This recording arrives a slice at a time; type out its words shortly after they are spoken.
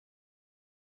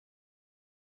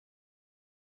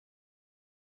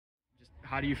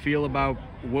How do you feel about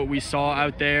what we saw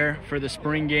out there for the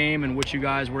spring game and what you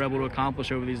guys were able to accomplish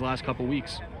over these last couple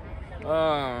weeks?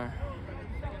 For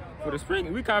the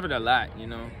spring, we covered a lot, you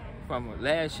know. From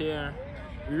last year,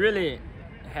 we really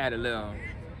had a little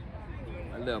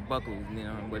buckle, you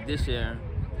know. But this year,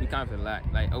 we covered a lot.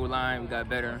 Like O-line, we got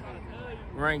better.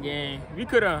 Run game, we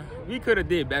coulda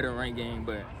did better run game,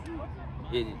 but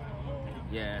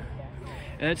yeah.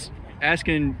 And it's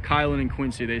asking Kylan and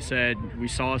Quincy. They said we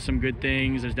saw some good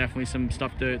things. There's definitely some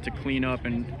stuff to clean up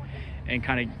and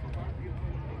kind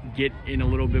of get in a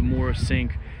little bit more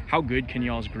sync. How good can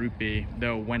y'all's group be,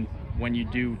 though, when you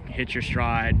do hit your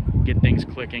stride, get things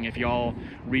clicking? If y'all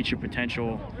reach your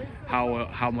potential,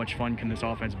 how much fun can this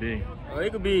offense be? Well,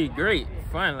 it could be great,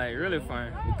 fun, like really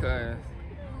fun, because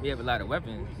we have a lot of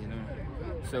weapons, you know.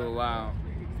 So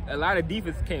a lot of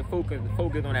defense can't focus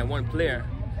on that one player.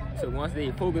 So once they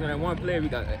focus on that one player, we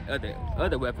got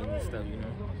other weapons and stuff, you know.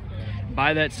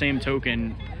 By that same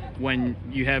token, when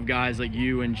you have guys like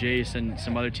you and Jace and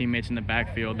some other teammates in the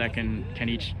backfield that can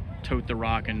each tote the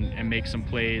rock and make some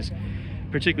plays,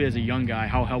 particularly as a young guy,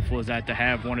 how helpful is that to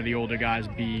have one of the older guys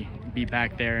be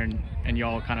back there and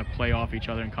y'all kind of play off each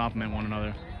other and complement one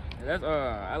another? That's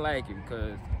I like it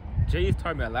because Jay's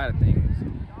taught me a lot of things.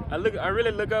 I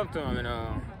really look up to him,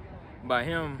 and by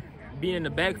him being in the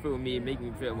backfield with me, it makes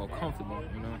me feel more comfortable,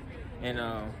 you know, and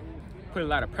put a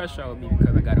lot of pressure on me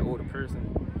because I got an older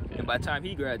person. And by the time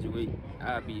he graduates,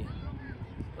 I'll be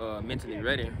mentally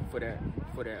ready for that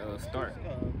start.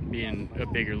 Being a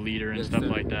bigger leader and stuff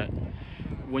like that.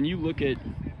 When you look at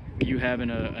you having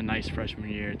a nice freshman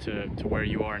year to where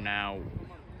you are now,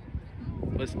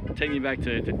 let's take you back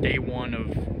to day one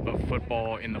of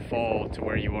football in the fall to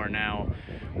where you are now.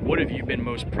 What have you been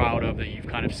most proud of that you've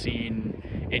kind of seen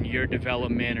in your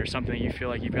development, or something that you feel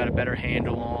like you've got a better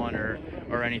handle on,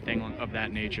 or anything of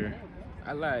that nature?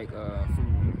 I like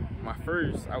from my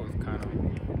first, I was kind of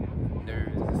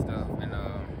nervous and stuff, and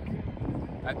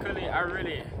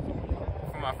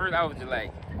from my first, I was just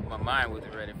like, my mind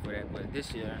wasn't ready for that. But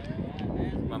this year,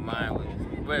 my mind was.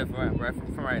 But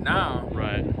from right now,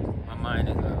 right, my mind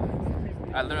is.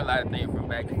 I learned a lot of things from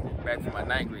back from my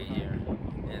 9th grade year,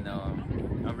 and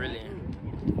I'm really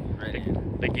ready.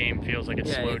 The game feels like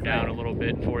it's slowed down a little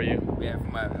bit for you. Yeah,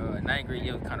 from my 9th grade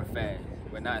year, it was kind of fast,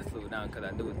 but now it slowed down because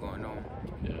I knew what was going on.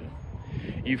 Yeah.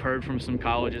 You've heard from some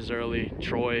colleges early.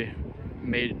 Troy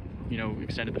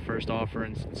extended the first offer,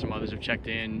 and some others have checked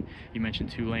in. You mentioned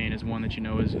Tulane as one that you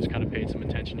know has kind of paid some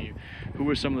attention to you. Who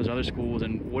are some of those other schools,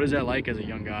 and what is that like as a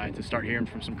young guy to start hearing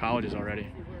from some colleges already?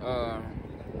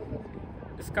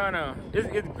 It's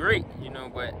great, you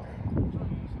know, but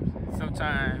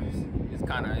sometimes it's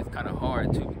kind of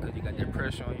hard too, because you got that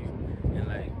pressure on you and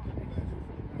like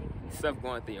stuff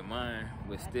going through your mind,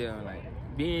 but still like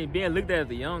being looked at as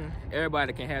a young,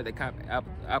 everybody can have the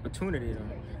opportunity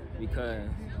though, because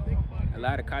a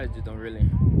lot of colleges don't really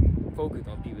focus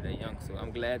on people that young. So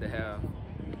I'm glad to have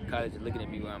colleges looking at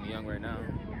me while I'm young right now.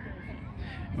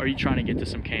 Are you trying to get to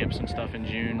some camps and stuff in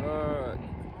June?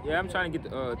 Yeah, I'm trying to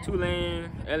get to Tulane,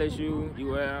 LSU,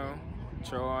 UL,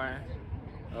 Troy,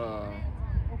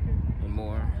 and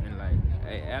more, and like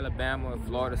Alabama,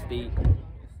 Florida State.